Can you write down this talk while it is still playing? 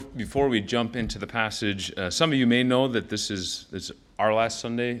before we jump into the passage, some of you may know that this is our last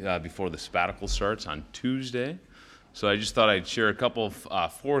Sunday before the sabbatical starts on Tuesday. So I just thought I'd share a couple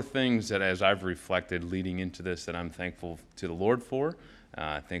of four things that, as I've reflected leading into this, that I'm thankful to the Lord for.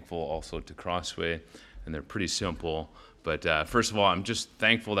 Thankful also to Crossway, and they're pretty simple. But first of all, I'm just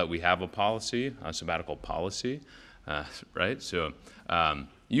thankful that we have a policy, a sabbatical policy, right? So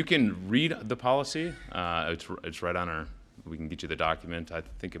you can read the policy. It's right on our. We can get you the document. I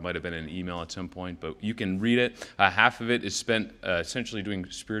think it might have been an email at some point, but you can read it. Half of it is spent essentially doing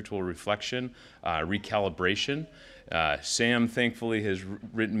spiritual reflection, recalibration. Sam, thankfully, has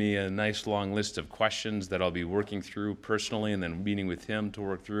written me a nice long list of questions that I'll be working through personally and then meeting with him to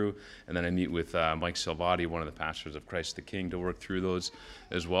work through. And then I meet with Mike Salvati, one of the pastors of Christ the King, to work through those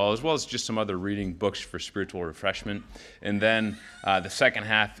as well as just some other reading books for spiritual refreshment. And then the second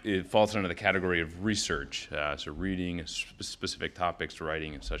half, it falls under the category of research, so reading specific topics,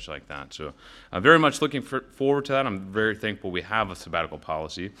 writing, and such like that. So I'm very much looking forward to that. I'm very thankful we have a sabbatical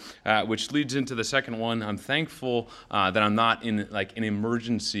policy, which leads into the second one. I'm thankful that I'm not in like an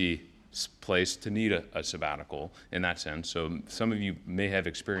emergency place to need a sabbatical in that sense. So some of you may have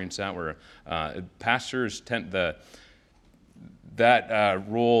experienced that where pastors that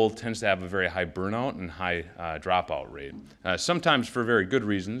role tends to have a very high burnout and high dropout rate. Sometimes for very good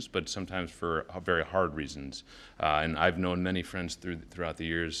reasons, but sometimes for very hard reasons. And I've known many friends throughout the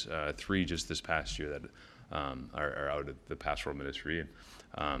years, 3 just this past year that are out of the pastoral ministry.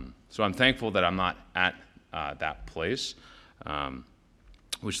 So I'm thankful that I'm not at that place,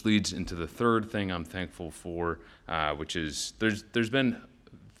 which leads into the third thing I'm thankful for, which is there's been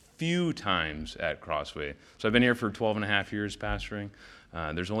few times at Crossway. So I've been here for 12 and a half years pastoring.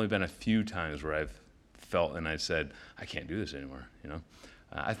 There's only been a few times where I've felt and I said, I can't do this anymore, you know.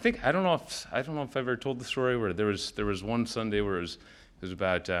 I don't know if I've ever told the story where there was one Sunday where it was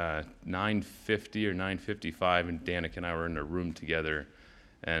about 9:50 or 9:55, and Danica and I were in a room together.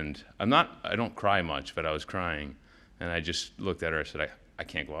 And I don't cry much, but I was crying. And I just looked at her, I said, I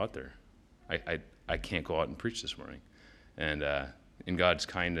can't go out there. I can't go out and preach this morning. And in God's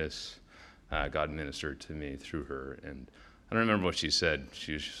kindness, God ministered to me through her. And I don't remember what she said.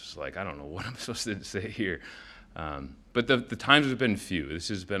 She was just like, I don't know what I'm supposed to say here. But the times have been few. This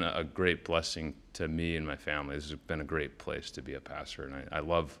has been a great blessing to me and my family. This has been a great place to be a pastor. And I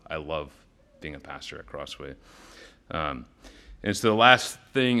love being a pastor at Crossway. And so the last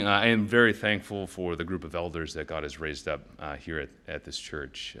thing, I am very thankful for the group of elders that God has raised up here at this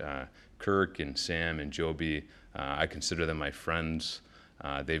church. Kirk and Sam and Joby, I consider them my friends.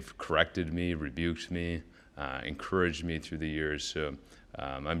 They've corrected me, rebuked me, encouraged me through the years. So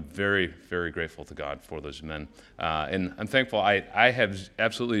I'm very, very grateful to God for those men. And I'm thankful. I have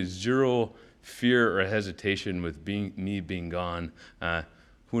absolutely zero fear or hesitation with me being gone.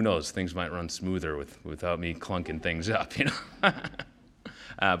 Who knows? Things might run smoother without me clunking things up, you know.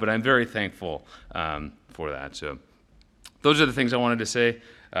 But I'm very thankful for that. So those are the things I wanted to say.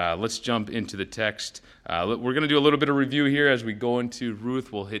 Let's jump into the text. We're going to do a little bit of review here as we go into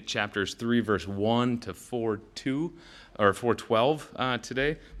Ruth. We'll hit chapters 3, verse 1 to 4:2 or 4:12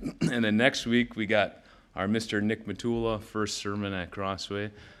 today. And then next week we got our Mr. Nick Matula, first sermon at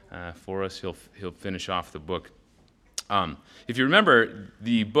Crossway for us. He'll finish off the book. If you remember,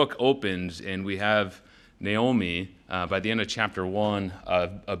 the book opens and we have Naomi, by the end of chapter 1,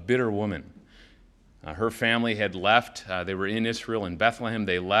 a bitter woman. Her family had left. They were in Israel in Bethlehem.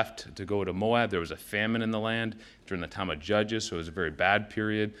 They left to go to Moab. There was a famine in the land during the time of Judges, so it was a very bad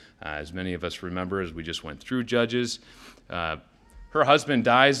period, as many of us remember as we just went through Judges. Her husband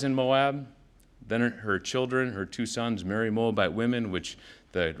dies in Moab. Then her children, her 2 sons, marry Moabite women, which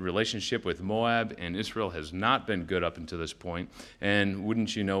the relationship with Moab and Israel has not been good up until this point. And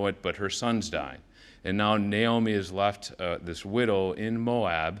wouldn't you know it, but her sons died. And now Naomi is left, this widow in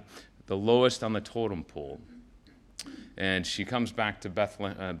Moab, the lowest on the totem pole. And she comes back to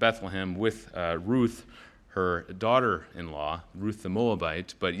Bethlehem with Ruth, her daughter-in-law, Ruth the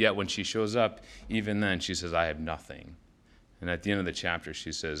Moabite. But yet when she shows up, even then she says, I have nothing. And at the end of the chapter,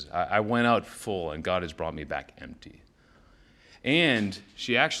 she says, I went out full and God has brought me back empty. And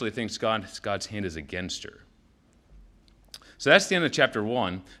she actually thinks God's hand is against her. So that's the end of chapter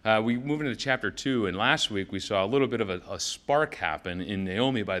 1. We move into chapter 2, and last week we saw a little bit of a spark happen in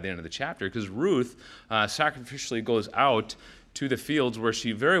Naomi by the end of the chapter, because Ruth sacrificially goes out to the fields where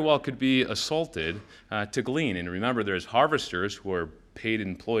she very well could be assaulted to glean. And remember, there's harvesters who are paid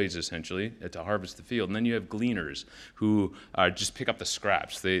employees, essentially, to harvest the field. And then you have gleaners who just pick up the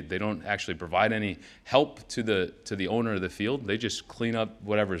scraps. They don't actually provide any help to the owner of the field. They just clean up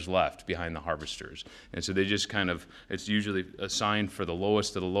whatever's left behind the harvesters. And so they just it's usually assigned for the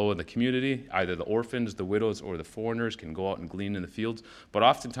lowest of the low in the community. Either the orphans, the widows, or the foreigners can go out and glean in the fields. But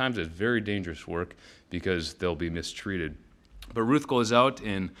oftentimes it's very dangerous work because they'll be mistreated. But Ruth goes out,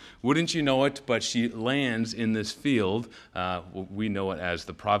 and wouldn't you know it, but she lands in this field. We know it as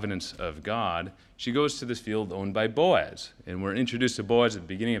the providence of God. She goes to this field owned by Boaz. And we're introduced to Boaz at the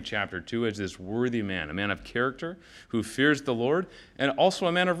beginning of chapter 2 as this worthy man, a man of character who fears the Lord, and also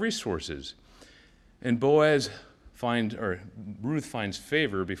a man of resources. And Ruth finds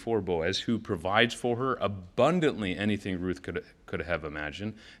favor before Boaz, who provides for her abundantly anything Ruth could have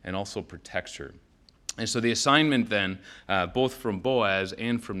imagined, and also protects her. And so the assignment then, both from Boaz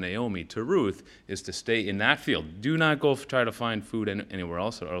and from Naomi to Ruth, is to stay in that field. Do not go try to find food anywhere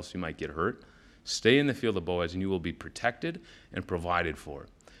else, or else you might get hurt. Stay in the field of Boaz, and you will be protected and provided for.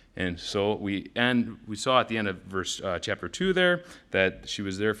 And so we saw at the end of chapter 2 there that she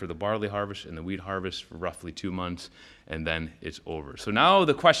was there for the barley harvest and the wheat harvest for roughly 2 months, and then it's over. So now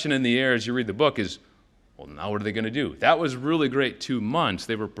the question in the air as you read the book is, well, now what are they going to do? That was really great 2 months.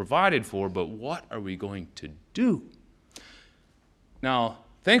 They were provided for, but what are we going to do? Now,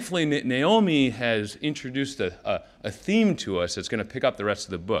 thankfully, Naomi has introduced a theme to us that's going to pick up the rest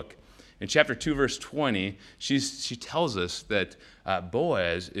of the book. In chapter 2, verse 20, she tells us that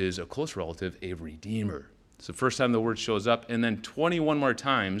Boaz is a close relative, a redeemer. It's the first time the word shows up, and then 21 more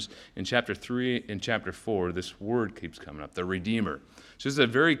times in chapter 3 and chapter 4, this word keeps coming up, the redeemer. So this is a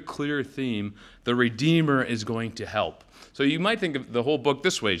very clear theme. The redeemer is going to help. So you might think of the whole book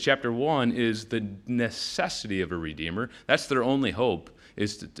this way. Chapter 1 is the necessity of a redeemer. That's their only hope,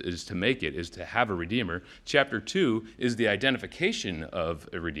 is to have a redeemer. Chapter 2 is the identification of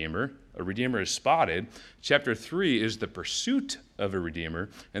a redeemer. A redeemer is spotted. Chapter 3 is the pursuit of a redeemer.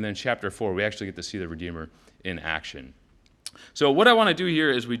 And then chapter 4, we actually get to see the redeemer in action. So what I want to do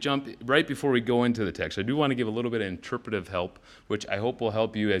here is we jump right before we go into the text. I do want to give a little bit of interpretive help, which I hope will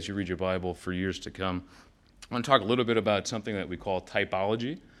help you as you read your Bible for years to come. I want to talk a little bit about something that we call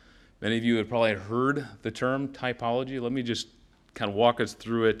typology. Many of you have probably heard the term typology. Let me just kind of walk us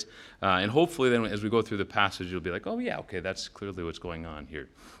through it, and hopefully then as we go through the passage, you'll be like, oh yeah, okay, that's clearly what's going on here.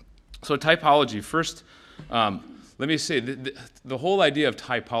 So typology, first, let me say, the whole idea of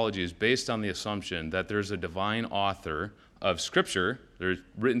typology is based on the assumption that there's a divine author of Scripture. They're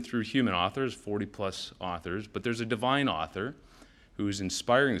written through human authors, 40-plus authors, but there's a divine author who is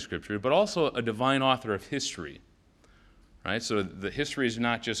inspiring the Scripture, but also a divine author of history, right? So the history is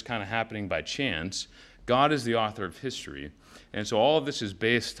not just kind of happening by chance. God is the author of history, and so all of this is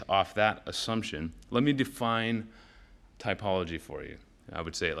based off that assumption. Let me define typology for you. I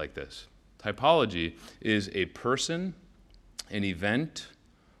would say it like this. Typology is a person, an event,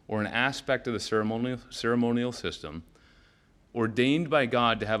 or an aspect of the ceremonial system ordained by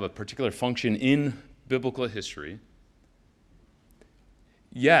God to have a particular function in biblical history,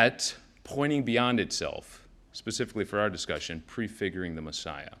 yet pointing beyond itself, specifically for our discussion, prefiguring the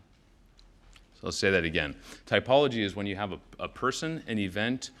Messiah. So I'll say that again. Typology is when you have a person, an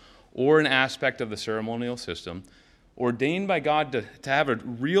event, or an aspect of the ceremonial system ordained by God to have a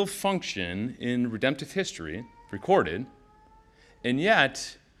real function in redemptive history, recorded, and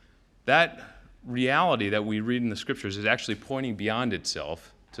yet that reality that we read in the Scriptures is actually pointing beyond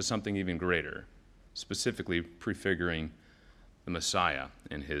itself to something even greater, specifically prefiguring the Messiah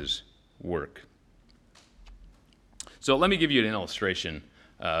and his work. So let me give you an illustration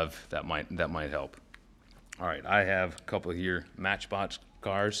of that might help. All right, I have a couple here, Matchbox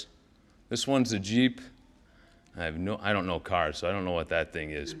cars. This one's a Jeep. I don't know cars, so I don't know what that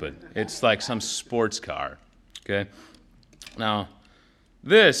thing is, but it's like some sports car. Okay? Now,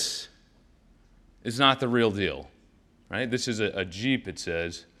 this is not the real deal, right? This is a Jeep, it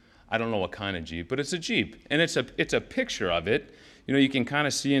says. I don't know what kind of Jeep, but it's a Jeep, and it's a picture of it. You know, you can kind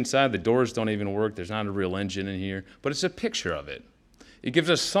of see inside. The doors don't even work. There's not a real engine in here, but it's a picture of it. It gives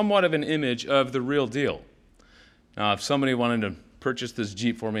us somewhat of an image of the real deal. Now, if somebody wanted to purchase this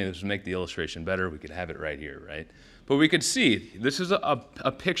Jeep for me, this would make the illustration better. We could have it right here, right? But we could see this is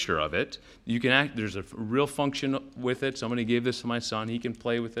a picture of it. There's a real function with it. Somebody gave this to my son. He can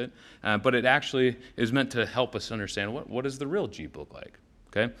play with it. But it actually is meant to help us understand what does the real Jeep look like.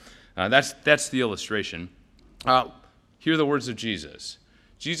 Okay, that's the illustration. Hear the words of Jesus.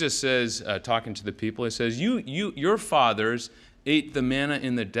 Jesus says, talking to the people, he says, your fathers ate the manna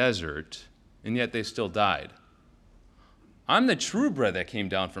in the desert, and yet they still died. I'm the true bread that came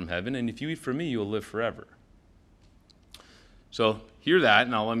down from heaven, and if you eat from me, you will live forever. So hear that.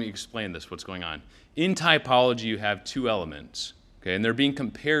 Now let me explain this, what's going on. In typology, you have two elements, okay, and they're being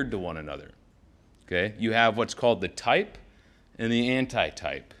compared to one another. Okay? You have what's called the type and the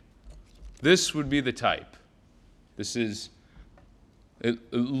antitype. This would be the type. It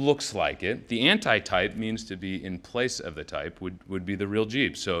looks like it. The antitype means to be in place of the type would be the real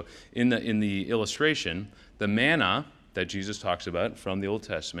Jeep. So in the illustration, the manna that Jesus talks about from the Old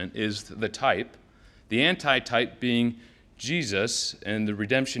Testament is the type, the antitype being Jesus and the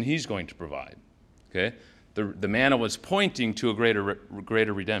redemption he's going to provide. Okay? The manna was pointing to a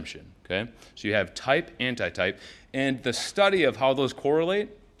greater redemption. Okay? So you have type, antitype, and the study of how those correlate,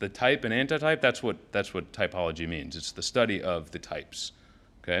 the type and antitype, that's what typology means. It's the study of the types.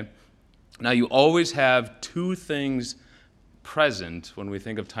 Okay? Now you always have two things present when we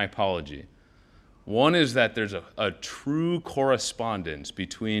think of typology. One is that there's a true correspondence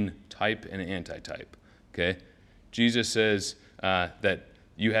between type and antitype. Okay? Jesus says that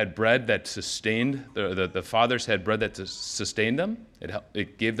you had bread that sustained, the fathers had bread that sustained them.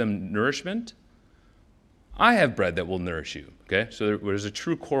 It gave them nourishment. I have bread that will nourish you. Okay? So there's a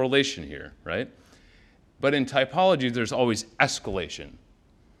true correlation here, right? But in typology, there's always escalation.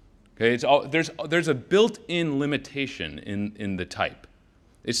 Okay? There's a built-in limitation in the type.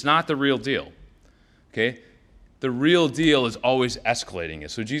 It's not the real deal. Okay? The real deal is always escalating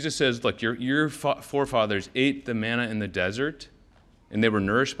it. So Jesus says, look, your forefathers ate the manna in the desert, and they were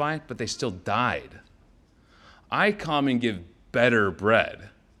nourished by it, but they still died. I come and give better bread.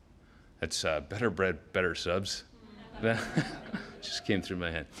 That's better bread, better subs. Just came through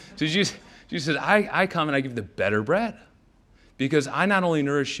my head. So Jesus says, I come and I give the better bread. Because I not only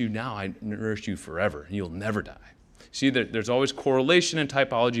nourish you now, I nourish you forever, and you'll never die. See, there's always correlation in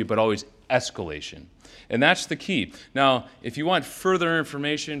typology, but always escalation. And that's the key. Now, if you want further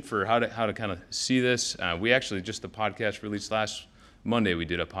information for how to kind of see this, we actually, just the podcast released last Monday, we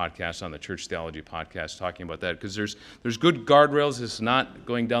did a podcast on the Church Theology Podcast talking about that, because there's good guardrails. It's not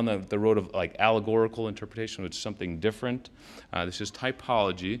going down the road of like allegorical interpretation. It's something different. This is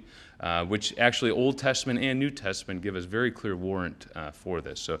typology, which actually Old Testament and New Testament give us very clear warrant for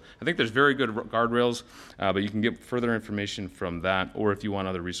this. So I think there's very good guardrails, but you can get further information from that, or if you want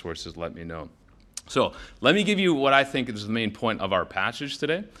other resources, let me know. So let me give you what I think is the main point of our passage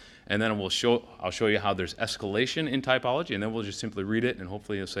today. And then I'll show you how there's escalation in typology, and then we'll just simply read it, and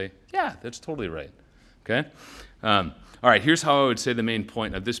hopefully you'll say, yeah, that's totally right. Okay? All right, here's how I would say the main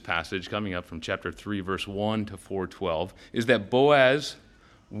point of this passage coming up from chapter 3, verse 1 to 4:12, is that Boaz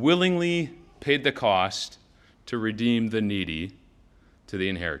willingly paid the cost to redeem the needy to the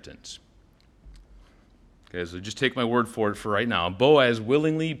inheritance. Okay, so just take my word for it for right now. Boaz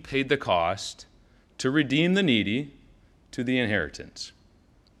willingly paid the cost to redeem the needy to the inheritance.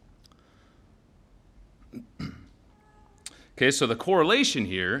 Okay, so the correlation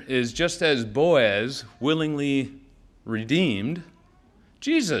here is just as Boaz willingly redeemed,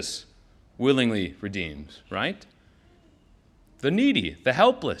 Jesus willingly redeems, right? The needy, the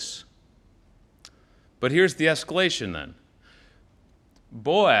helpless. But here's the escalation then.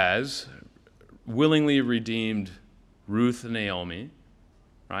 Boaz willingly redeemed Ruth and Naomi,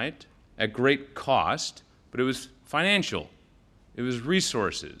 right? At great cost, but it was financial. It was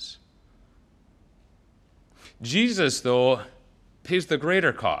resources. Jesus, though, pays the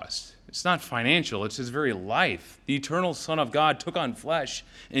greater cost. It's not financial, it's his very life. The eternal Son of God took on flesh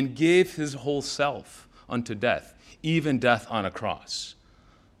and gave his whole self unto death, even death on a cross.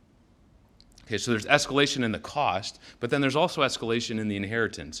 Okay, so there's escalation in the cost, but then there's also escalation in the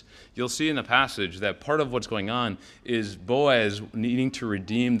inheritance. You'll see in the passage that part of what's going on is Boaz needing to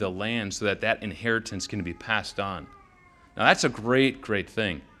redeem the land so that inheritance can be passed on. Now that's a great, great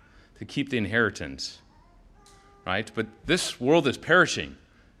thing, to keep the inheritance. Right? But this world is perishing.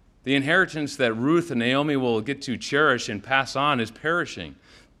 The inheritance that Ruth and Naomi will get to cherish and pass on is perishing.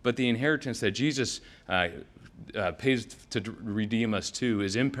 But the inheritance that Jesus pays to redeem us to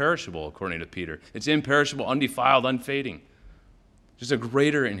is imperishable, according to Peter. It's imperishable, undefiled, unfading. Just a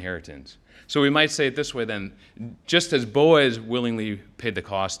greater inheritance. So we might say it this way then, just as Boaz willingly paid the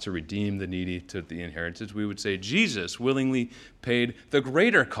cost to redeem the needy to the inheritance, we would say Jesus willingly paid the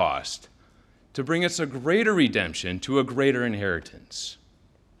greater cost to bring us a greater redemption to a greater inheritance.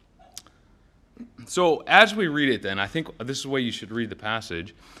 So as we read it then, I think this is the way you should read the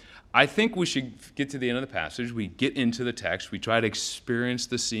passage. I think we should get to the end of the passage. We get into the text. We try to experience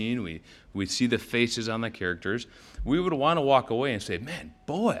the scene. We see the faces on the characters. We would want to walk away and say, man,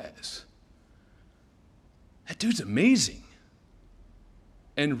 Boaz, that dude's amazing.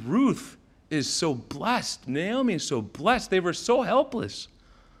 And Ruth is so blessed. Naomi is so blessed. They were so helpless.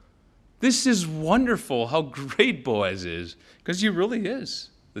 This is wonderful how great Boaz is, because he really is.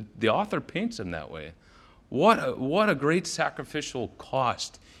 The author paints him that way. What a great sacrificial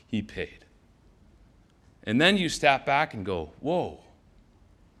cost he paid. And then you step back and go, whoa.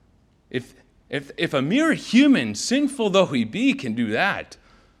 If a mere human, sinful though he be, can do that,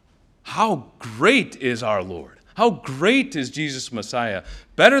 how great is our Lord? How great is Jesus Messiah?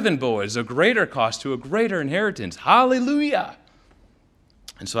 Better than Boaz, a greater cost to a greater inheritance. Hallelujah!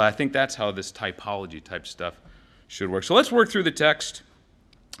 And so I think that's how this typology type stuff should work. So let's work through the text,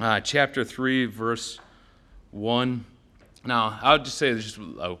 chapter 3, verse 1. Now, I'll just say just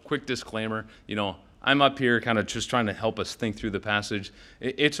a quick disclaimer. I'm up here kind of just trying to help us think through the passage.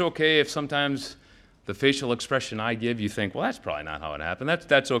 It's okay if sometimes the facial expression I give, you think, well, that's probably not how it happened.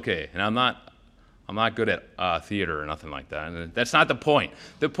 That's okay. And I'm not good at theater or nothing like that. And that's not the point.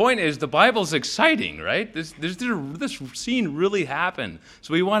 The point is the Bible's exciting, right? This scene really happened.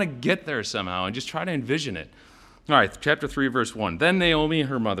 So we want to get there somehow and just try to envision it. All right, chapter 3, verse 1. Then Naomi,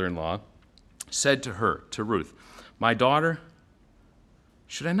 her mother-in-law, said to her, to Ruth, "My daughter,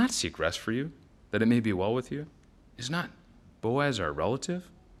 should I not seek rest for you, that it may be well with you? Is not Boaz our relative,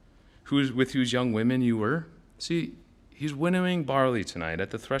 with whose young women you were? See, he's winnowing barley tonight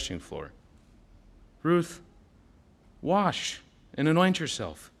at the threshing floor. Ruth, wash and anoint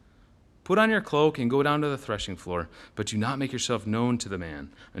yourself. Put on your cloak and go down to the threshing floor, but do not make yourself known to the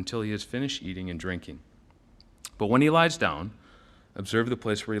man until he has finished eating and drinking. But when he lies down, observe the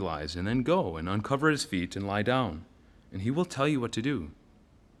place where he lies, and then go and uncover his feet and lie down, and he will tell you what to do."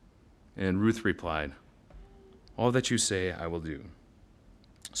 And Ruth replied, "All that you say I will do."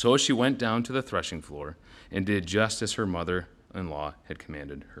 So she went down to the threshing floor and did just as her mother-in-law had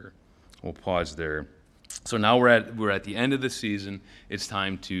commanded her. We'll pause there. So now we're at the end of the season. It's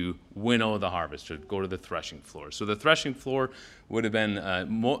time to winnow the harvest, to go to the threshing floor. So the threshing floor would have been,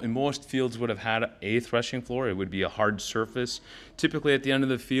 in most fields would have had a threshing floor. It would be a hard surface, typically at the end of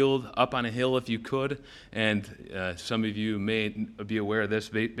the field, up on a hill if you could. And some of you may be aware of this.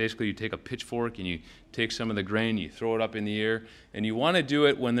 Basically, you take a pitchfork and you take some of the grain, you throw it up in the air, and you want to do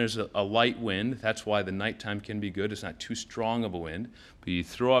it when there's a light wind. That's why the nighttime can be good. It's not too strong of a wind. But you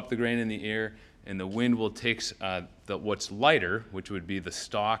throw up the grain in the air, and the wind will take what's lighter, which would be the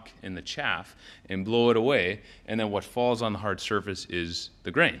stalk and the chaff, and blow it away, and then what falls on the hard surface is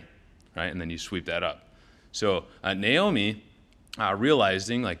the grain, right? And then you sweep that up. So Naomi,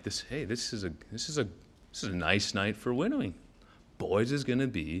 realizing like this, hey, this is a nice night for winnowing. Boaz is going to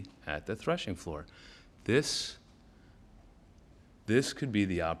be at the threshing floor. This could be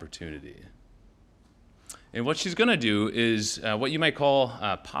the opportunity. And what she's going to do is what you might call,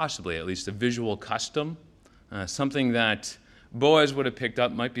 possibly at least, a visual custom, something that Boaz would have picked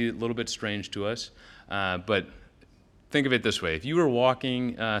up. Might be a little bit strange to us, but think of it this way. If you were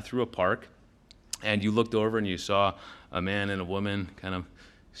walking through a park and you looked over and you saw a man and a woman kind of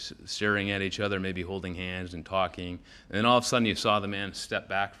staring at each other, maybe holding hands and talking, and then all of a sudden you saw the man step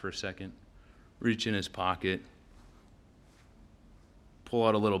back for a second, reach in his pocket, pull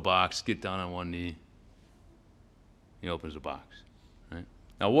out a little box, get down on one knee. He opens the box, right?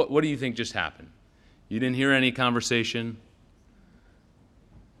 Now, what do you think just happened? You didn't hear any conversation.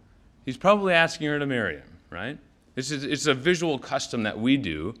 He's probably asking her to marry him, right? It's a visual custom that we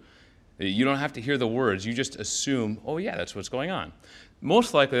do. You don't have to hear the words. You just assume, oh, yeah, that's what's going on.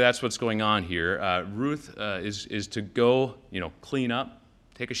 Most likely that's what's going on here. Ruth is to go, clean up,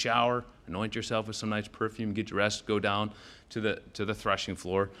 take a shower, anoint yourself with some nice perfume, get dressed, go down to the threshing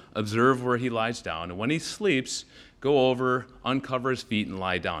floor, observe where he lies down, and when he sleeps, go over, uncover his feet, and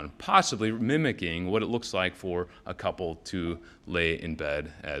lie down, possibly mimicking what it looks like for a couple to lay in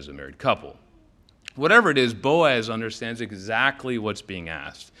bed as a married couple. Whatever it is, Boaz understands exactly what's being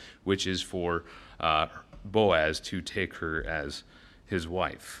asked, which is for Boaz to take her as his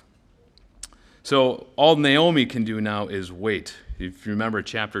wife. So all Naomi can do now is wait. If you remember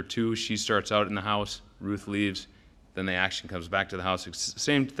chapter 2, she starts out in the house, Ruth leaves, then the action comes back to the house.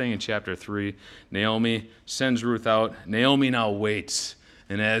 Same thing in chapter 3. Naomi sends Ruth out. Naomi now waits.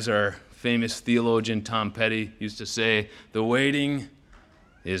 And as our famous theologian Tom Petty used to say, the waiting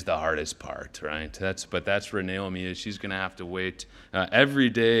is the hardest part, right? That's where Naomi is. She's going to have to wait. Every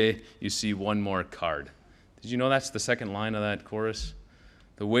day you see one more card. Did you know that's the second line of that chorus?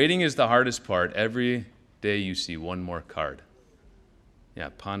 The waiting is the hardest part. Every day you see one more card. Yeah,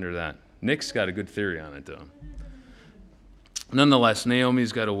 ponder that. Nick's got a good theory on it, though. Nonetheless,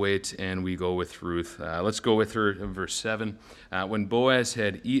 Naomi's got to wait, and we go with Ruth. Let's go with her in verse 7. When Boaz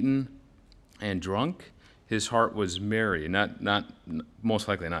had eaten and drunk, his heart was merry. Not most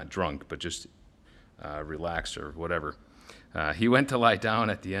likely not drunk, but just relaxed or whatever. He went to lie down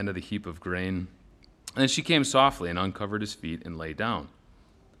at the end of the heap of grain. And then she came softly and uncovered his feet and lay down.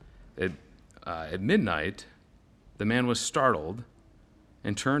 At midnight, the man was startled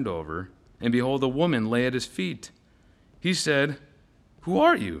and turned over, and behold, a woman lay at his feet. He said, "Who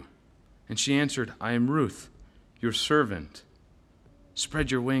are you?" And she answered, "I am Ruth, your servant.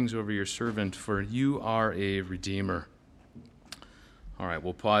 Spread your wings over your servant, for you are a redeemer." All right,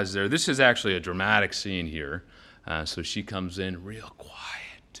 we'll pause there. This is actually a dramatic scene here. So she comes in real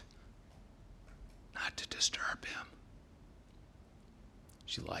quiet, not to disturb him.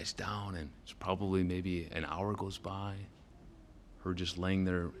 She lies down, and it's probably maybe an hour goes by, her just laying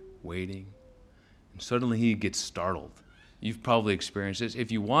there waiting, and suddenly he gets startled. You've probably experienced this.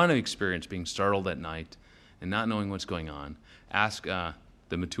 If you want to experience being startled at night and not knowing what's going on, ask the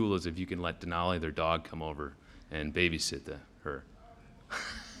Matulas if you can let Denali, their dog, come over and babysit her.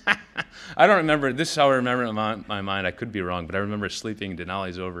 I don't remember. This is how I remember it in my mind. I could be wrong, but I remember sleeping.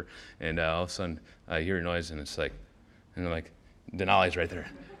 Denali's over, and all of a sudden I hear a noise, and it's like, and I'm like, Denali's right there.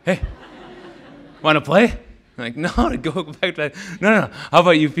 "Hey, want to play?" I'm like, "No, to go back to that. No. How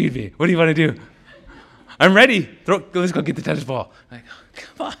about you feed me? What do you want to do?" "I'm ready. Let's go get the tennis ball." I'm like, "Oh,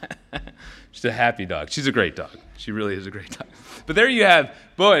 come on." She's a happy dog. She's a great dog. She really is a great dog. But there you have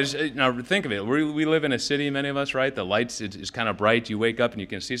Boaz. Now think of it. We live in a city, many of us, right? The lights is kind of bright. You wake up and you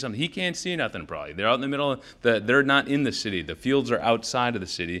can see something. He can't see nothing probably. They're out in the middle. They're not in the city. The fields are outside of the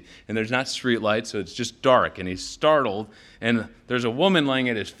city, and there's not street lights, so it's just dark. And he's startled, and there's a woman laying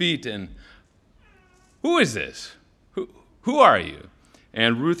at his feet, and who is this? Who are you?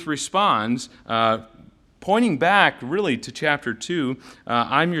 And Ruth responds, pointing back really to chapter 2,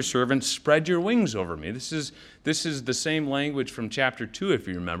 "I'm your servant, spread your wings over me." This is the same language from chapter 2, if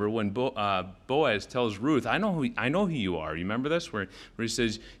you remember, when Boaz tells Ruth, I know who you are. You remember this? Where he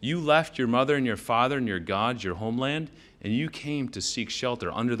says, "You left your mother and your father and your gods, your homeland, and you came to seek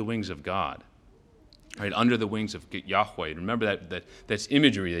shelter under the wings of God." Right, under the wings of Yahweh. Remember that's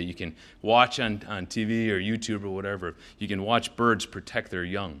imagery that you can watch on TV or YouTube or whatever. You can watch birds protect their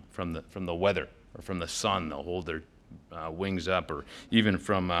young from the weather or from the sun. They'll hold their wings up, or even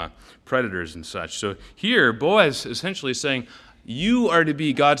from predators and such. So here, Boaz essentially saying, you are to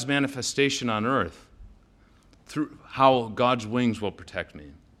be God's manifestation on earth through how God's wings will protect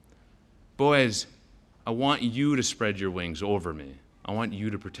me. Boaz, I want you to spread your wings over me. I want you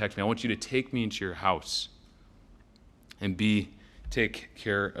to protect me. I want you to take me into your house and take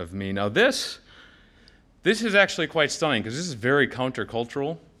care of me. Now this is actually quite stunning because this is very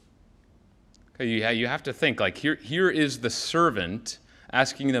countercultural. Okay, you have to think, like here is the servant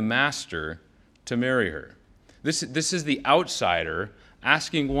asking the master to marry her. This is the outsider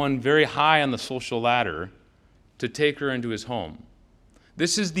asking one very high on the social ladder to take her into his home.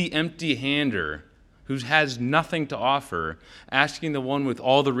 This is the empty-hander who has nothing to offer, asking the one with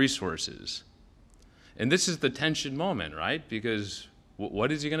all the resources. And this is the tension moment, right? Because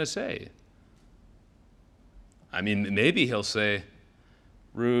what is he going to say? I mean, maybe he'll say,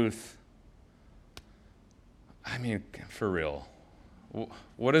 Ruth, I mean, for real,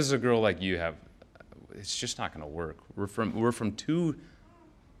 what does a girl like you have? It's just not going to work. We're from two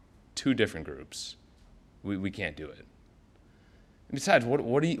different groups. We can't do it. And besides,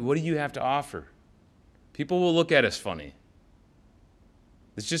 what do you have to offer? People will look at us funny.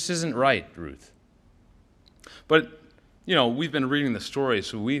 This just isn't right, Ruth. But, we've been reading the story,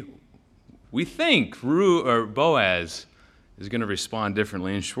 so we think Boaz is going to respond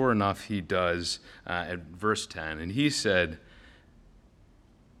differently, and sure enough, he does at verse 10. And he said,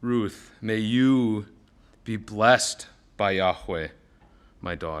 Ruth, may you be blessed by Yahweh,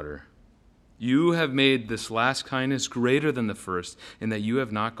 my daughter. You have made this last kindness greater than the first, in that you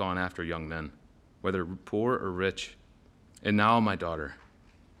have not gone after young men, whether poor or rich. And now, my daughter,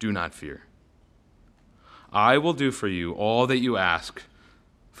 do not fear. I will do for you all that you ask,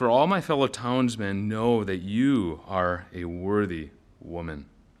 for all my fellow townsmen know that you are a worthy woman.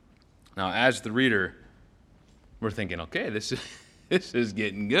 Now, as the reader, we're thinking, okay, this is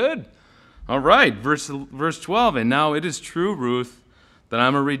getting good. All right, verse 12, and now it is true, Ruth, that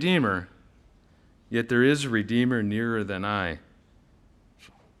I'm a redeemer, yet there is a redeemer nearer than I.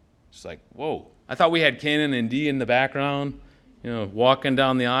 It's like, whoa. I thought we had Canaan and Dee in the background, walking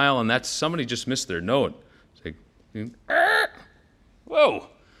down the aisle, and that's somebody just missed their note. It's like, whoa.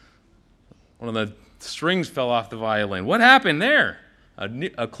 One of the strings fell off the violin. What happened there?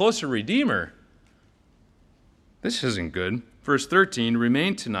 A closer redeemer. This isn't good. Verse 13,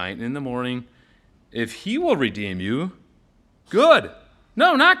 remain tonight and in the morning. If he will redeem you, good.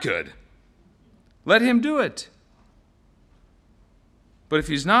 No, not good. Let him do it. But if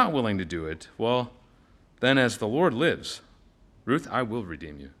he's not willing to do it, well, then as the Lord lives, Ruth, I will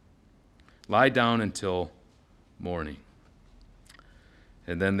redeem you. Lie down until morning.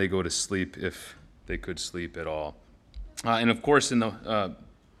 And then they go to sleep if they could sleep at all. And of course,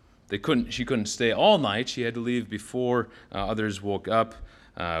 she couldn't stay all night. She had to leave before others woke up.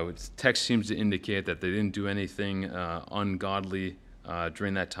 Text seems to indicate that they didn't do anything ungodly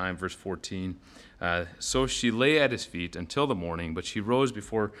during that time, verse 14. So she lay at his feet until the morning, but she rose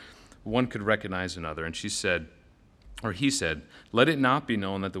before one could recognize another. And he said, let it not be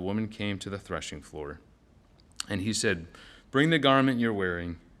known that the woman came to the threshing floor. And he said, bring the garment you're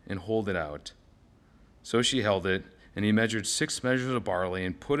wearing and hold it out. So she held it, and he measured 6 measures of barley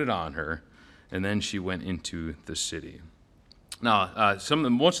and put it on her, and then she went into the city. Now,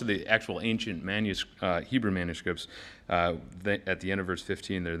 most of the actual ancient Hebrew manuscripts, at the end of verse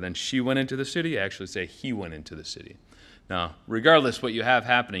 15 there, then she went into the city, actually say he went into the city. Now, regardless what you have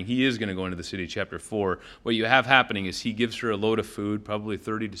happening, he is going to go into the city, chapter 4. What you have happening is he gives her a load of food, probably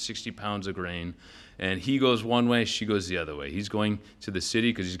 30 to 60 pounds of grain, and he goes one way, she goes the other way. He's going to the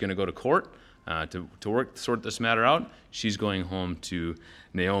city because he's going to go to court to sort this matter out. She's going home to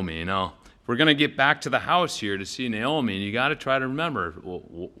Naomi. Now, we're going to get back to the house here to see Naomi, and you got to try to remember,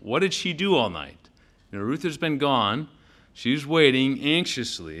 what did she do all night? Ruth has been gone. She's waiting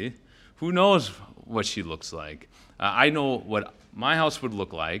anxiously. Who knows what she looks like? I know what my house would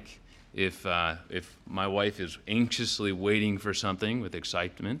look like if my wife is anxiously waiting for something with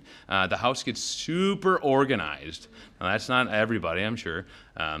excitement. The house gets super organized. Now, that's not everybody, I'm sure.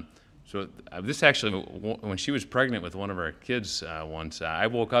 So this actually, when she was pregnant with one of our kids once, I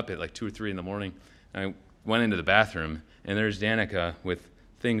woke up at like 2 or 3 in the morning, and I went into the bathroom, and there's Danica with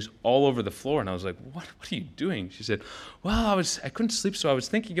things all over the floor, and I was like, what are you doing? She said, well, I couldn't sleep, so I was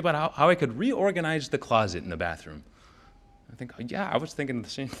thinking about how I could reorganize the closet in the bathroom. I think, yeah, I was thinking the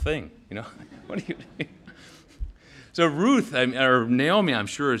same thing, What are you doing? So Ruth, or Naomi, I'm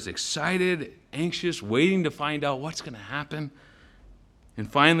sure, is excited, anxious, waiting to find out what's going to happen. And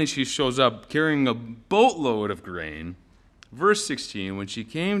finally, she shows up carrying a boatload of grain. Verse 16, when she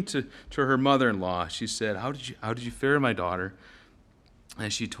came to her mother-in-law, she said, how did you fare, my daughter?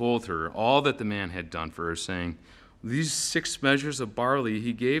 And she told her all that the man had done for her, saying, these 6 measures of barley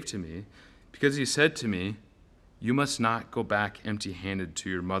he gave to me, because he said to me, you must not go back empty-handed to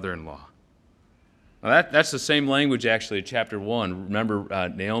your mother-in-law. Now that's the same language, actually, in chapter 1.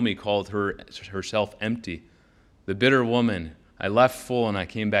 Remember, Naomi called herself empty. The bitter woman, I left full and I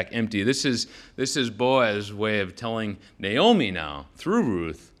came back empty. This is Boaz's way of telling Naomi now, through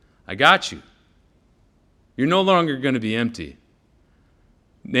Ruth, I got you. You're no longer going to be empty.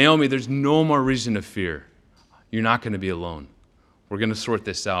 Naomi, there's no more reason to fear. You're not going to be alone. We're going to sort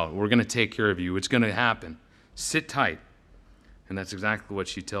this out. We're going to take care of you. It's going to happen. Sit tight. And that's exactly what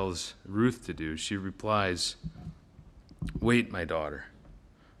she tells Ruth to do. She replies, wait, my daughter,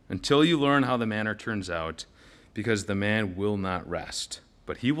 until you learn how the matter turns out, because the man will not rest,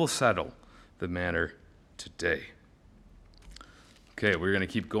 but he will settle the matter today. Okay, we're going to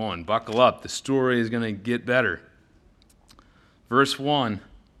keep going. Buckle up. The story is going to get better. Verse 1.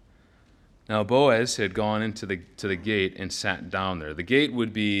 Now Boaz had gone into the gate and sat down there. The gate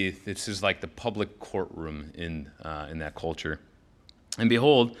would be, this is like the public courtroom in that culture. And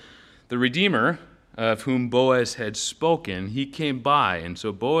behold, the Redeemer, of whom Boaz had spoken, he came by. And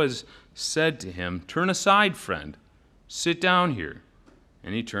so Boaz said to him, turn aside, friend, sit down here.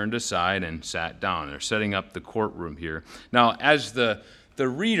 And he turned aside and sat down. They're setting up the courtroom here. Now, as the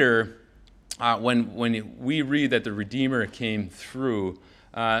reader, when we read that the Redeemer came through,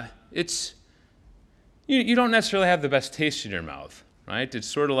 it's you don't necessarily have the best taste in your mouth, right? It's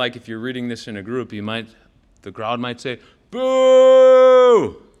sort of like if you're reading this in a group, the crowd might say,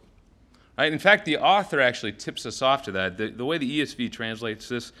 boo! Right? In fact, the author actually tips us off to that. The way the ESV translates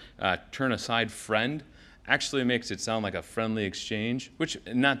this, turn aside, friend, actually makes it sound like a friendly exchange, which,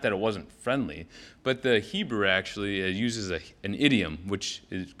 not that it wasn't friendly, but the Hebrew actually uses an idiom, which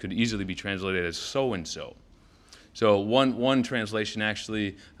could easily be translated as so-and-so. So one translation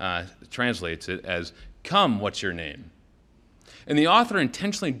actually translates it as, come, what's your name? And the author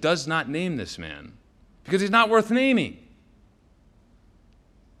intentionally does not name this man, because he's not worth naming.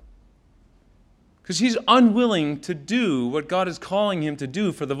 Because he's unwilling to do what God is calling him to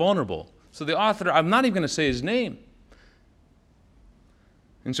do for the vulnerable. So the author, I'm not even going to say his name.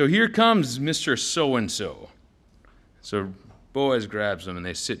 And so here comes Mr. So-and-so. So Boaz grabs him and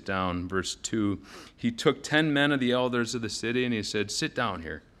they sit down. Verse 2, he took 10 men of the elders of the city and he said, sit down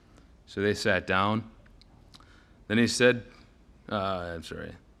here. So they sat down. Then he said, So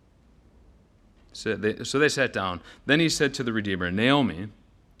they sat down. Then he said to the Redeemer, Naomi,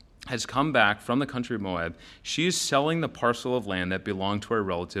 has come back from the country of Moab. She is selling the parcel of land that belonged to our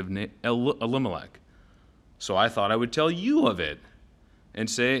relative Elimelech. So I thought I would tell you of it and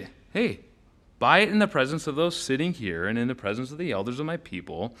say, hey, buy it in the presence of those sitting here and in the presence of the elders of my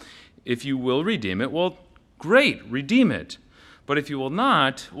people. If you will redeem it, well, great, redeem it. But if you will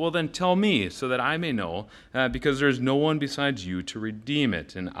not, well, then tell me so that I may know, because there is no one besides you to redeem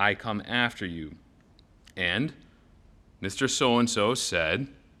it, and I come after you. And Mr. So-and-so said,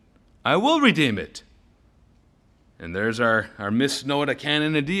 I will redeem it. And there's our Miss Nota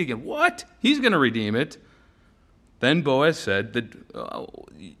Canon and D again. What? He's going to redeem it. Then Boaz said,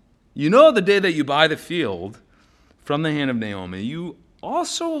 you know the day that you buy the field from the hand of Naomi, you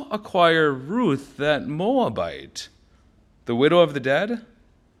also acquire Ruth that Moabite, the widow of the dead,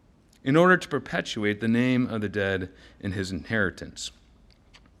 in order to perpetuate the name of the dead in his inheritance.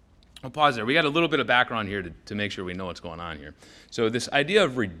 I'll pause there. We got a little bit of background here to make sure we know what's going on here. So this idea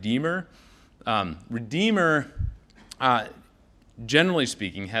of redeemer, generally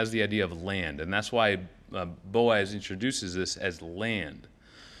speaking, has the idea of land, and that's why Boaz introduces this as land.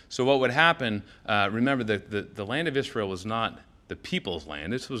 So what would happen, remember that the land of Israel was not the people's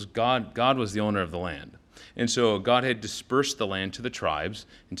land. This was God. God was the owner of the land. And so God had dispersed the land to the tribes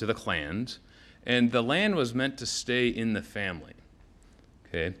and to the clans, and the land was meant to stay in the family.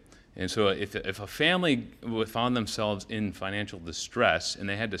 Okay? And so if a family found themselves in financial distress and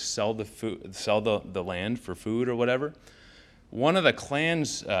they had to sell the land for food or whatever, one of the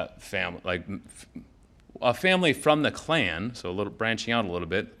clan's a family from the clan, so a little branching out a little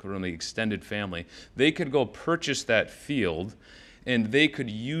bit from the extended family, they could go purchase that field and they could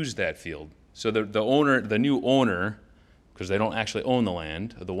use that field. So the new owner, because they don't actually own the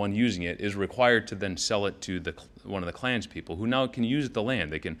land, the one using it, is required to then sell it to one of the clan's people who now can use the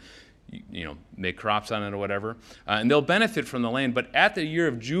land. They can, make crops on it or whatever, and they'll benefit from the land. But at the year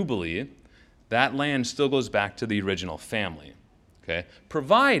of Jubilee, that land still goes back to the original family, okay?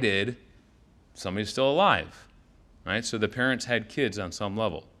 Provided somebody's still alive, right? So the parents had kids on some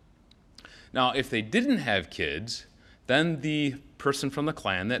level. Now, if they didn't have kids, then the person from the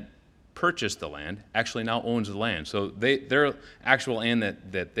clan that purchased the land actually now owns the land. So their actual land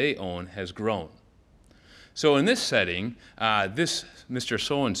that they own has grown. So in this setting, this Mr.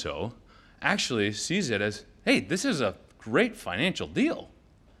 So-and-so actually sees it as, hey, this is a great financial deal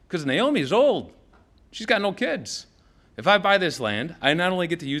because Naomi's old. She's got no kids. If I buy this land, I not only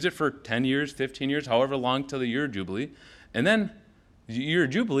get to use it for 10 years, 15 years, however long till the year of Jubilee, and then the year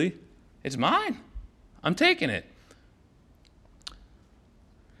of Jubilee, it's mine. I'm taking it.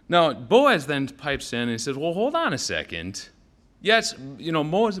 Now, Boaz then pipes in and he says, well, hold on a second. Yes,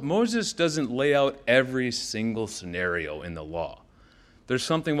 Moses doesn't lay out every single scenario in the law. There's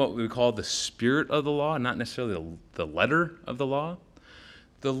something what we call the spirit of the law, not necessarily the letter of the law.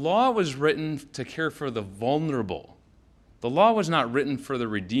 The law was written to care for the vulnerable. The law was not written for the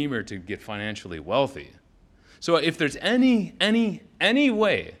redeemer to get financially wealthy. So if there's any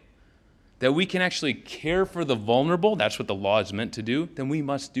way that we can actually care for the vulnerable, that's what the law is meant to do, then we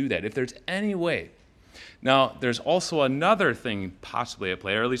must do that. If there's any way. Now, there's also another thing possibly at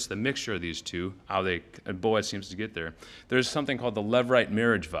play, or at least the mixture of these two, how Boaz seems to get there. There's something called the Levirate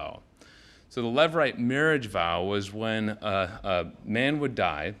marriage vow. So the Levirate marriage vow was when a man would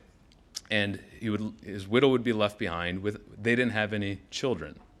die, and his widow would be left behind. They didn't have any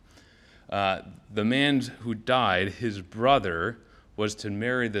children. The man who died, his brother, was to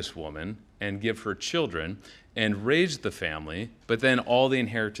marry this woman and give her children and raise the family, but then all the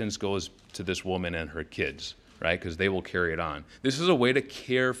inheritance goes to this woman and her kids, right? Because they will carry it on. This is a way to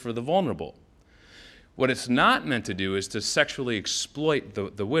care for the vulnerable. What it's not meant to do is to sexually exploit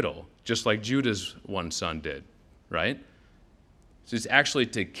the widow, just like Judah's one son did, right? So it's actually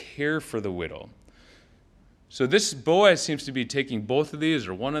to care for the widow. So this Boaz seems to be taking both of these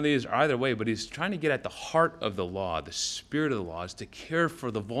or one of these or either way, but he's trying to get at the heart of the law. The spirit of the law is to care for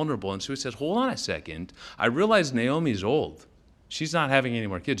the vulnerable. And so he says, hold on a second. I realize Naomi's old. She's not having any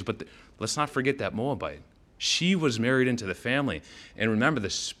more kids, but let's not forget that Moabite. She was married into the family. And remember, the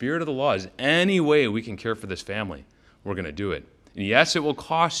spirit of the law is any way we can care for this family, we're going to do it. And yes, it will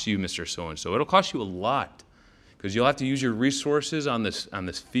cost you, Mr. So-and-so. It'll cost you a lot, because you'll have to use your resources on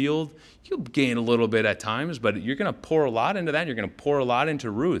this field. You'll gain a little bit at times, but you're going to pour a lot into that. You're going to pour a lot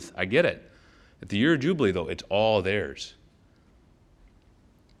into Ruth. I get it. At the year of Jubilee, though, it's all theirs.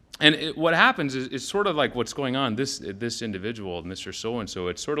 And what happens is it's sort of like what's going on. This individual, Mr. So-and-so,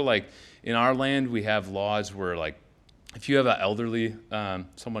 it's sort of like in our land we have laws where, like, if you have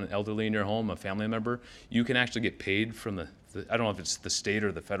someone elderly in your home, a family member, you can actually get paid from I don't know if it's the state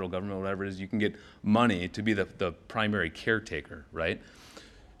or the federal government or whatever it is, you can get money to be the primary caretaker, right?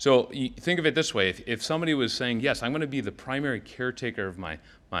 So you think of it this way. If somebody was saying, yes, I'm going to be the primary caretaker of my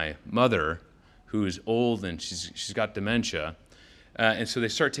mother, who's old and she's got dementia, and so they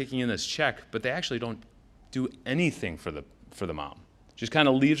start taking in this check, but they actually don't do anything for the mom. Just kind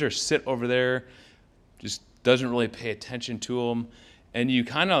of leaves her sit over there, just doesn't really pay attention to them. And you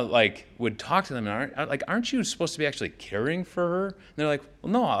kind of like would talk to them, and aren't you supposed to be actually caring for her? And they're like,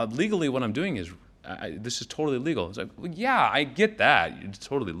 well, no, legally what I'm doing is, this is totally legal. It's like, well, yeah, I get that. It's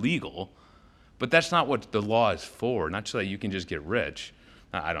totally legal. But that's not what the law is for, not so that you can just get rich.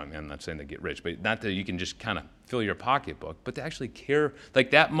 I'm not saying to get rich, but not that you can just kind of fill your pocketbook, but to actually care. Like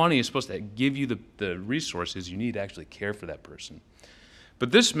that money is supposed to give you the resources you need to actually care for that person.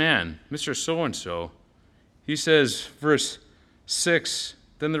 But this man, Mr. So-and-so, he says, verse 6,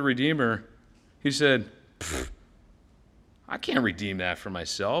 then the Redeemer, he said, I can't redeem that for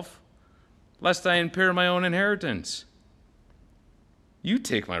myself, lest I impair my own inheritance. You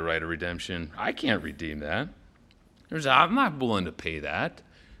take my right of redemption. I can't redeem that. I'm not willing to pay that.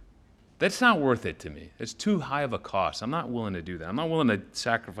 That's not worth it to me. It's too high of a cost. I'm not willing to do that. I'm not willing to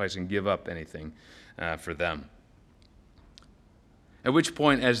sacrifice and give up anything for them. At which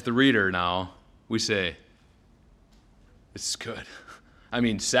point, as the reader now, we say, this is good. I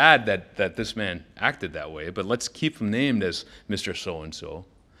mean, sad that this man acted that way, but let's keep him named as Mr. So-and-so,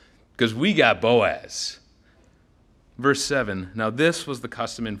 because we got Boaz. Verse 7, now this was the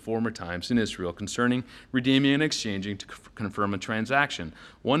custom in former times in Israel concerning redeeming and exchanging to confirm a transaction.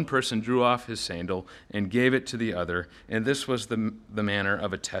 One person drew off his sandal and gave it to the other, and this was the manner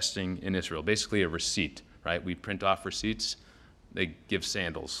of attesting in Israel. Basically a receipt, right? We print off receipts. They give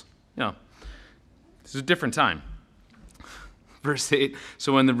sandals. This is a different time. Verse 8,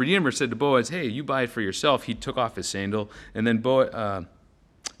 so when the Redeemer said to Boaz, hey, you buy it for yourself, he took off his sandal, and then Boaz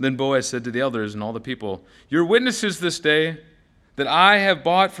said to the elders and all the people, you're witnesses this day that I have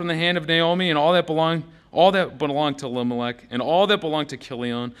bought from the hand of Naomi and all that belonged to Elimelech, and all that belonged to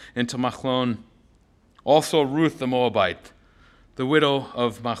Chilion and to Machlon, also Ruth the Moabite, the widow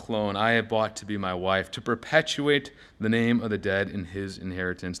of Machlon, I have bought to be my wife, to perpetuate the name of the dead in his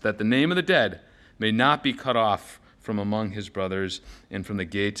inheritance, that the name of the dead may not be cut off from among his brothers and from the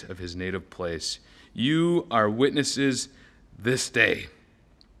gate of his native place. You are witnesses this day.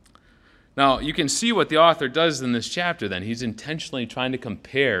 Now, you can see what the author does in this chapter then. He's intentionally trying to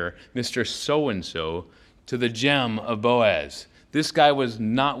compare Mr. So-and-so to the gem of Boaz. This guy was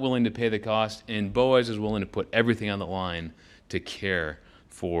not willing to pay the cost, and Boaz is willing to put everything on the line to care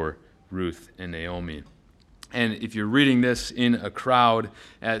for Ruth and Naomi. And if you're reading this in a crowd,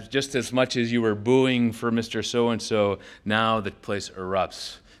 just as much as you were booing for Mr. So-and-so, now the place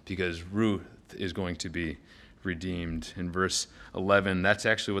erupts because Ruth is going to be redeemed. In verse 11, that's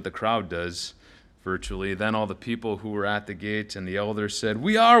actually what the crowd does virtually. Then all the people who were at the gate and the elders said,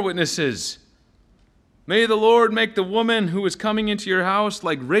 we are witnesses. May the Lord make the woman who is coming into your house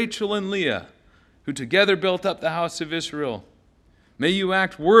like Rachel and Leah, who together built up the house of Israel. May you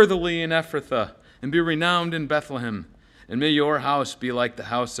act worthily in Ephrathah and be renowned in Bethlehem. And may your house be like the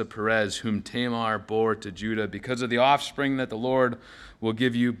house of Perez, whom Tamar bore to Judah, because of the offspring that the Lord will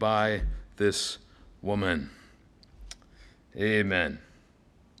give you by this woman. Amen.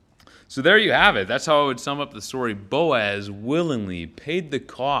 So there you have it. That's how I would sum up the story. Boaz willingly paid the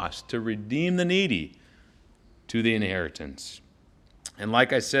cost to redeem the needy to the inheritance. And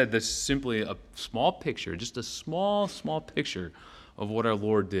like I said, this is simply a small picture, just a small picture of what our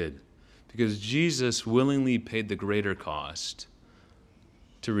Lord did. Because Jesus willingly paid the greater cost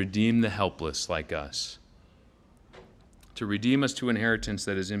to redeem the helpless like us, to redeem us to inheritance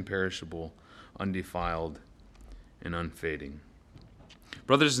that is imperishable, undefiled, and unfading.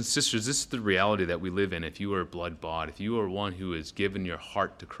 Brothers and sisters, this is the reality that we live in if you are blood-bought, if you are one who has given your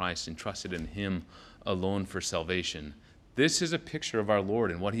heart to Christ and trusted in Him alone for salvation. This is a picture of our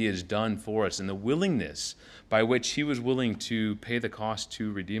Lord and what He has done for us and the willingness by which He was willing to pay the cost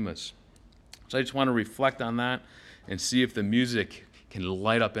to redeem us. So I just want to reflect on that and see if the music can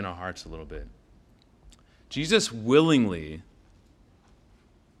light up in our hearts a little bit. Jesus willingly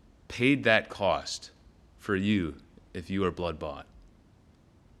paid that cost for you if you are blood-bought.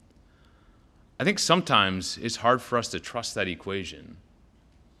 I think sometimes it's hard for us to trust that equation.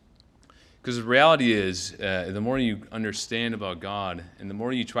 Because the reality is, the more you understand about God and the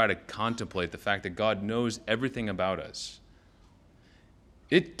more you try to contemplate the fact that God knows everything about us,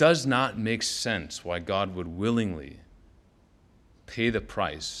 it does not make sense why God would willingly pay the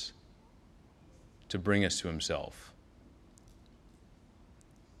price to bring us to Himself.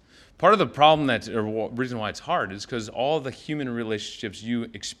 Part of the problem or reason why it's hard is because all the human relationships you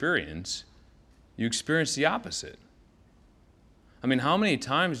experience the opposite. I mean, how many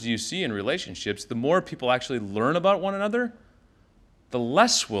times do you see in relationships, the more people actually learn about one another, the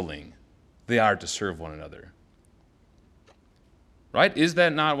less willing they are to serve one another? Right? Is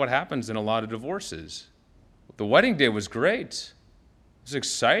that not what happens in a lot of divorces? The wedding day was great. It was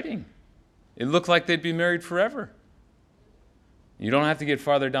exciting. It looked like they'd be married forever. You don't have to get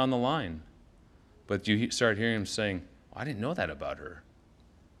farther down the line. But you start hearing him saying, I didn't know that about her.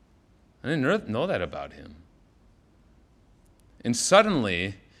 I didn't know that about him. And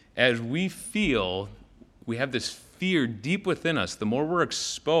suddenly, as we feel, we have this fear deep within us, the more we're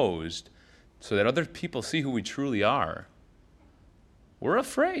exposed so that other people see who we truly are, we're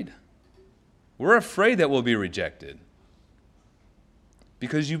afraid. We're afraid that we'll be rejected.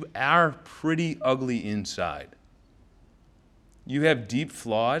 Because you are pretty ugly inside. You have deep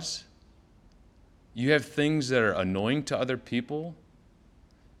flaws. You have things that are annoying to other people.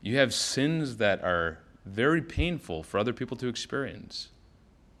 You have sins that are very painful for other people to experience.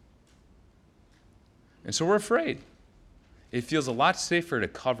 And so we're afraid. It feels a lot safer to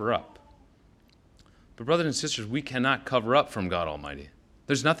cover up. But brothers and sisters, we cannot cover up from God Almighty.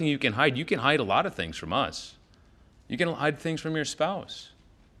 There's nothing you can hide. You can hide a lot of things from us. You can hide things from your spouse.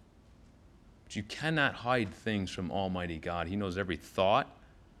 But you cannot hide things from Almighty God. He knows every thought,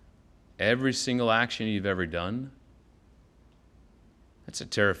 every single action you've ever done. That's a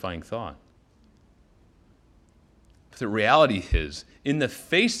terrifying thought. But the reality is, in the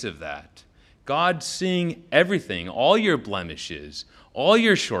face of that, God seeing everything, all your blemishes, all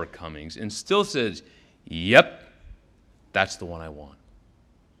your shortcomings, and still says, yep, that's the one I want.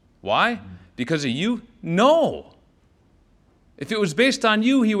 Why? Because of you? No. If it was based on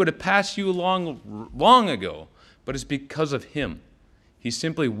you, he would have passed you long ago. But it's because of him. He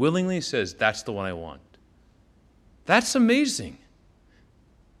simply willingly says, that's the one I want. That's amazing.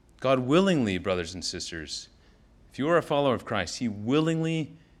 God willingly, brothers and sisters, if you are a follower of Christ, he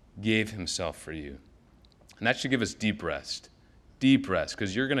willingly gave himself for you. And that should give us deep rest. Deep rest,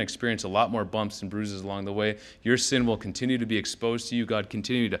 because you're going to experience a lot more bumps and bruises along the way. Your sin will continue to be exposed to you. God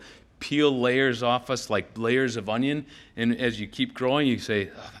continue to peel layers off us like layers of onion. And as you keep growing, you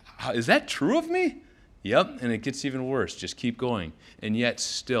say, is that true of me? Yep, and it gets even worse. Just keep going. And yet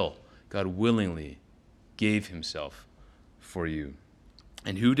still, God willingly gave himself for you.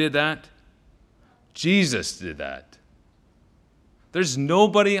 And who did that? Jesus did that. There's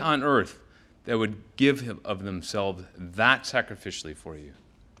nobody on earth that would give him of themselves that sacrificially for you.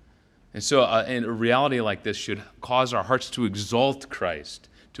 And so and a reality like this should cause our hearts to exalt Christ,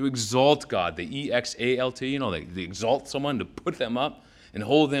 to exalt God, the E-X-A-L-T, they exalt someone, to put them up and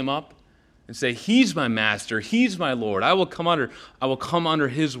hold them up and say, he's my master, he's my Lord. I will come under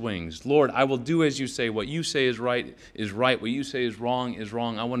his wings. Lord, I will do as you say. What you say is right. What you say is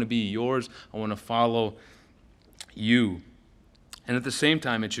wrong. I want to be yours. I want to follow you. And at the same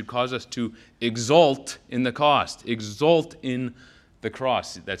time, it should cause us to exult in the cost. Exult in the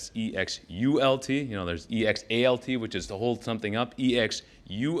cross. That's E-X-U-L-T. There's E-X-A-L-T, which is to hold something up.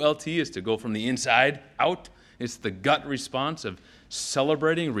 E-X-U-L-T is to go from the inside out. It's the gut response of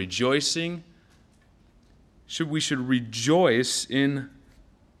celebrating, rejoicing. We should rejoice in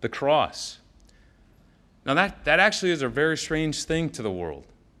the cross. Now that actually is a very strange thing to the world.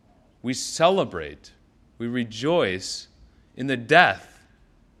 We celebrate, we rejoice in the death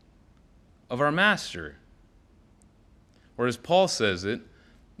of our Master. Or as Paul says it,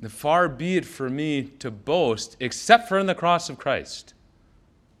 far be it for me to boast except for in the cross of Christ.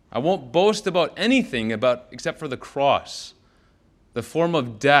 I won't boast about anything except for the cross, the form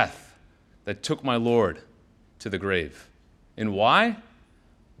of death that took my Lord to the grave. And why?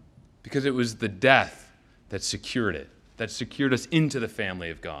 Because it was the death that secured it, that secured us into the family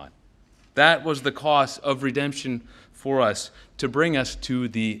of God. That was the cost of redemption for us, to bring us to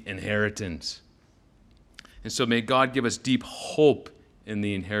the inheritance. And so may God give us deep hope in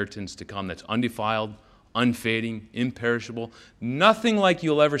the inheritance to come that's undefiled, unfading, imperishable, nothing like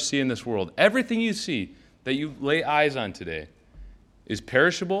you'll ever see in this world. Everything you see that you lay eyes on today is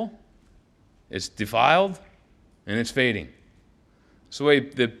perishable, it's defiled, and it's fading. It's the way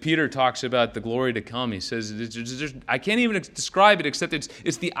that Peter talks about the glory to come. He says, I can't even describe it except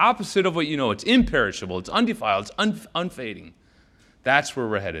it's the opposite of what you know. It's imperishable, it's undefiled, it's unfading. That's where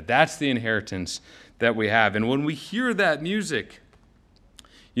we're headed. That's the inheritance that we have. And when we hear that music,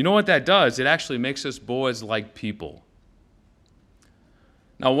 you know what that does? It actually makes us Boaz-like people.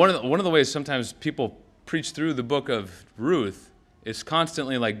 Now, one of the ways sometimes people preach through the book of Ruth is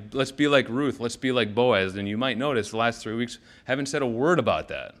constantly like, let's be like Ruth, let's be like Boaz. And you might notice the last 3 weeks haven't said a word about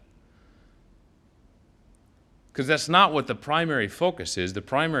that. Because that's not what the primary focus is. The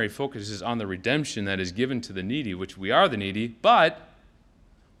primary focus is on the redemption that is given to the needy, which we are the needy. But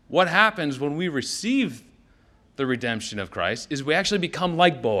what happens when we receive the redemption of Christ is we actually become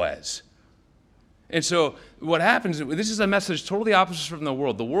like Boaz. And so what happens, this is a message totally opposite from the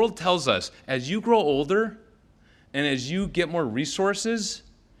world. The world tells us as you grow older and as you get more resources,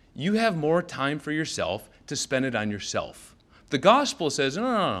 you have more time for yourself to spend it on yourself. The gospel says,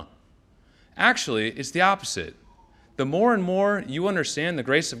 no. Actually, it's the opposite. The more and more you understand the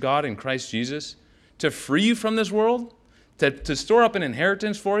grace of God in Christ Jesus to free you from this world, to store up an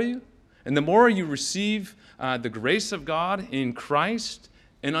inheritance for you, and the more you receive the grace of God in Christ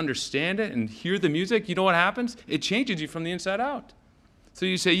and understand it and hear the music, you know what happens? It changes you from the inside out. So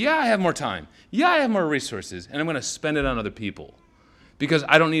you say, yeah, I have more time. Yeah, I have more resources, and I'm going to spend it on other people. Because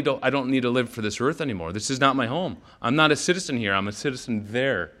I don't need to live for this earth anymore. This is not my home. I'm not a citizen here. I'm a citizen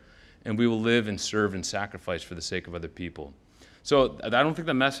there. And we will live and serve and sacrifice for the sake of other people. So I don't think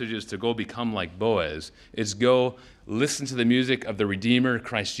the message is to go become like Boaz. It's go listen to the music of the Redeemer,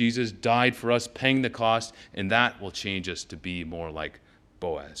 Christ Jesus, died for us, paying the cost, and that will change us to be more like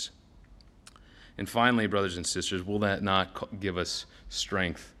Boaz. And finally, brothers and sisters, will that not give us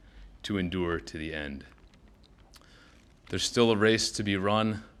strength to endure to the end? There's still a race to be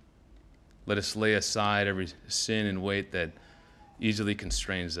run. Let us lay aside every sin and weight that easily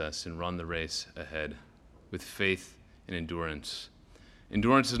constrains us and run the race ahead with faith and endurance.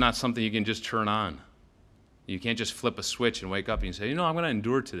 Endurance is not something you can just turn on. You can't just flip a switch and wake up and say, I'm going to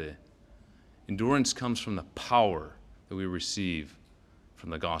endure today. Endurance comes from the power that we receive from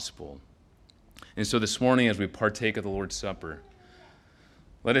the gospel. And so this morning, as we partake of the Lord's Supper,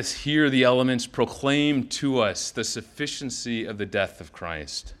 let us hear the elements proclaim to us the sufficiency of the death of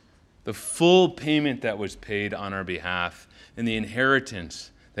Christ, the full payment that was paid on our behalf, and the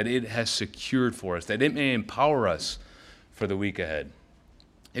inheritance that it has secured for us, that it may empower us for the week ahead.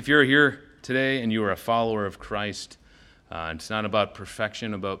 If you're here today and you are a follower of Christ, it's not about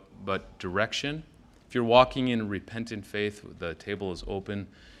perfection, but direction. If you're walking in repentant faith, the table is open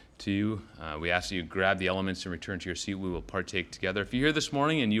to you. We ask that you grab the elements and return to your seat. We will partake together. If you're here this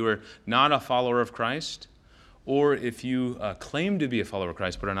morning and you are not a follower of Christ, or if you claim to be a follower of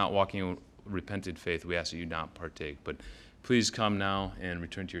Christ but are not walking in repentant faith, we ask that you not partake. But please come now and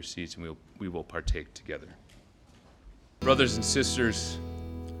return to your seats, and we will partake together. Brothers and sisters,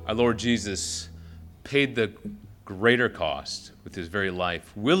 our Lord Jesus paid the greater cost with his very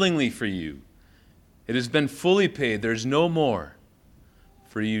life willingly for you. It has been fully paid. There's no more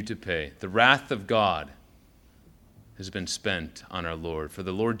for you to pay. The wrath of God has been spent on our Lord. For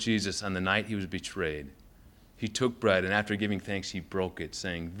the Lord Jesus, on the night he was betrayed, he took bread, and after giving thanks, he broke it,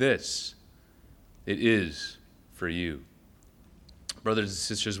 saying, "This, it is for you." Brothers and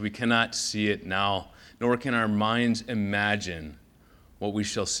sisters, we cannot see it now, nor can our minds imagine what we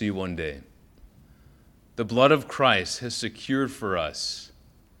shall see one day. The blood of Christ has secured for us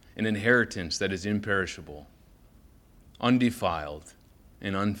an inheritance that is imperishable, undefiled,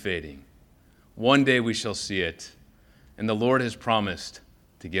 and unfading. One day we shall see it, and the Lord has promised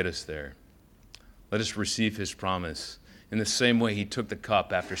to get us there. Let us receive his promise in the same way he took the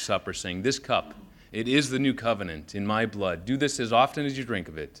cup after supper, saying, "This cup, it is the new covenant in my blood. Do this as often as you drink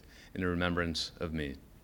of it in remembrance of me."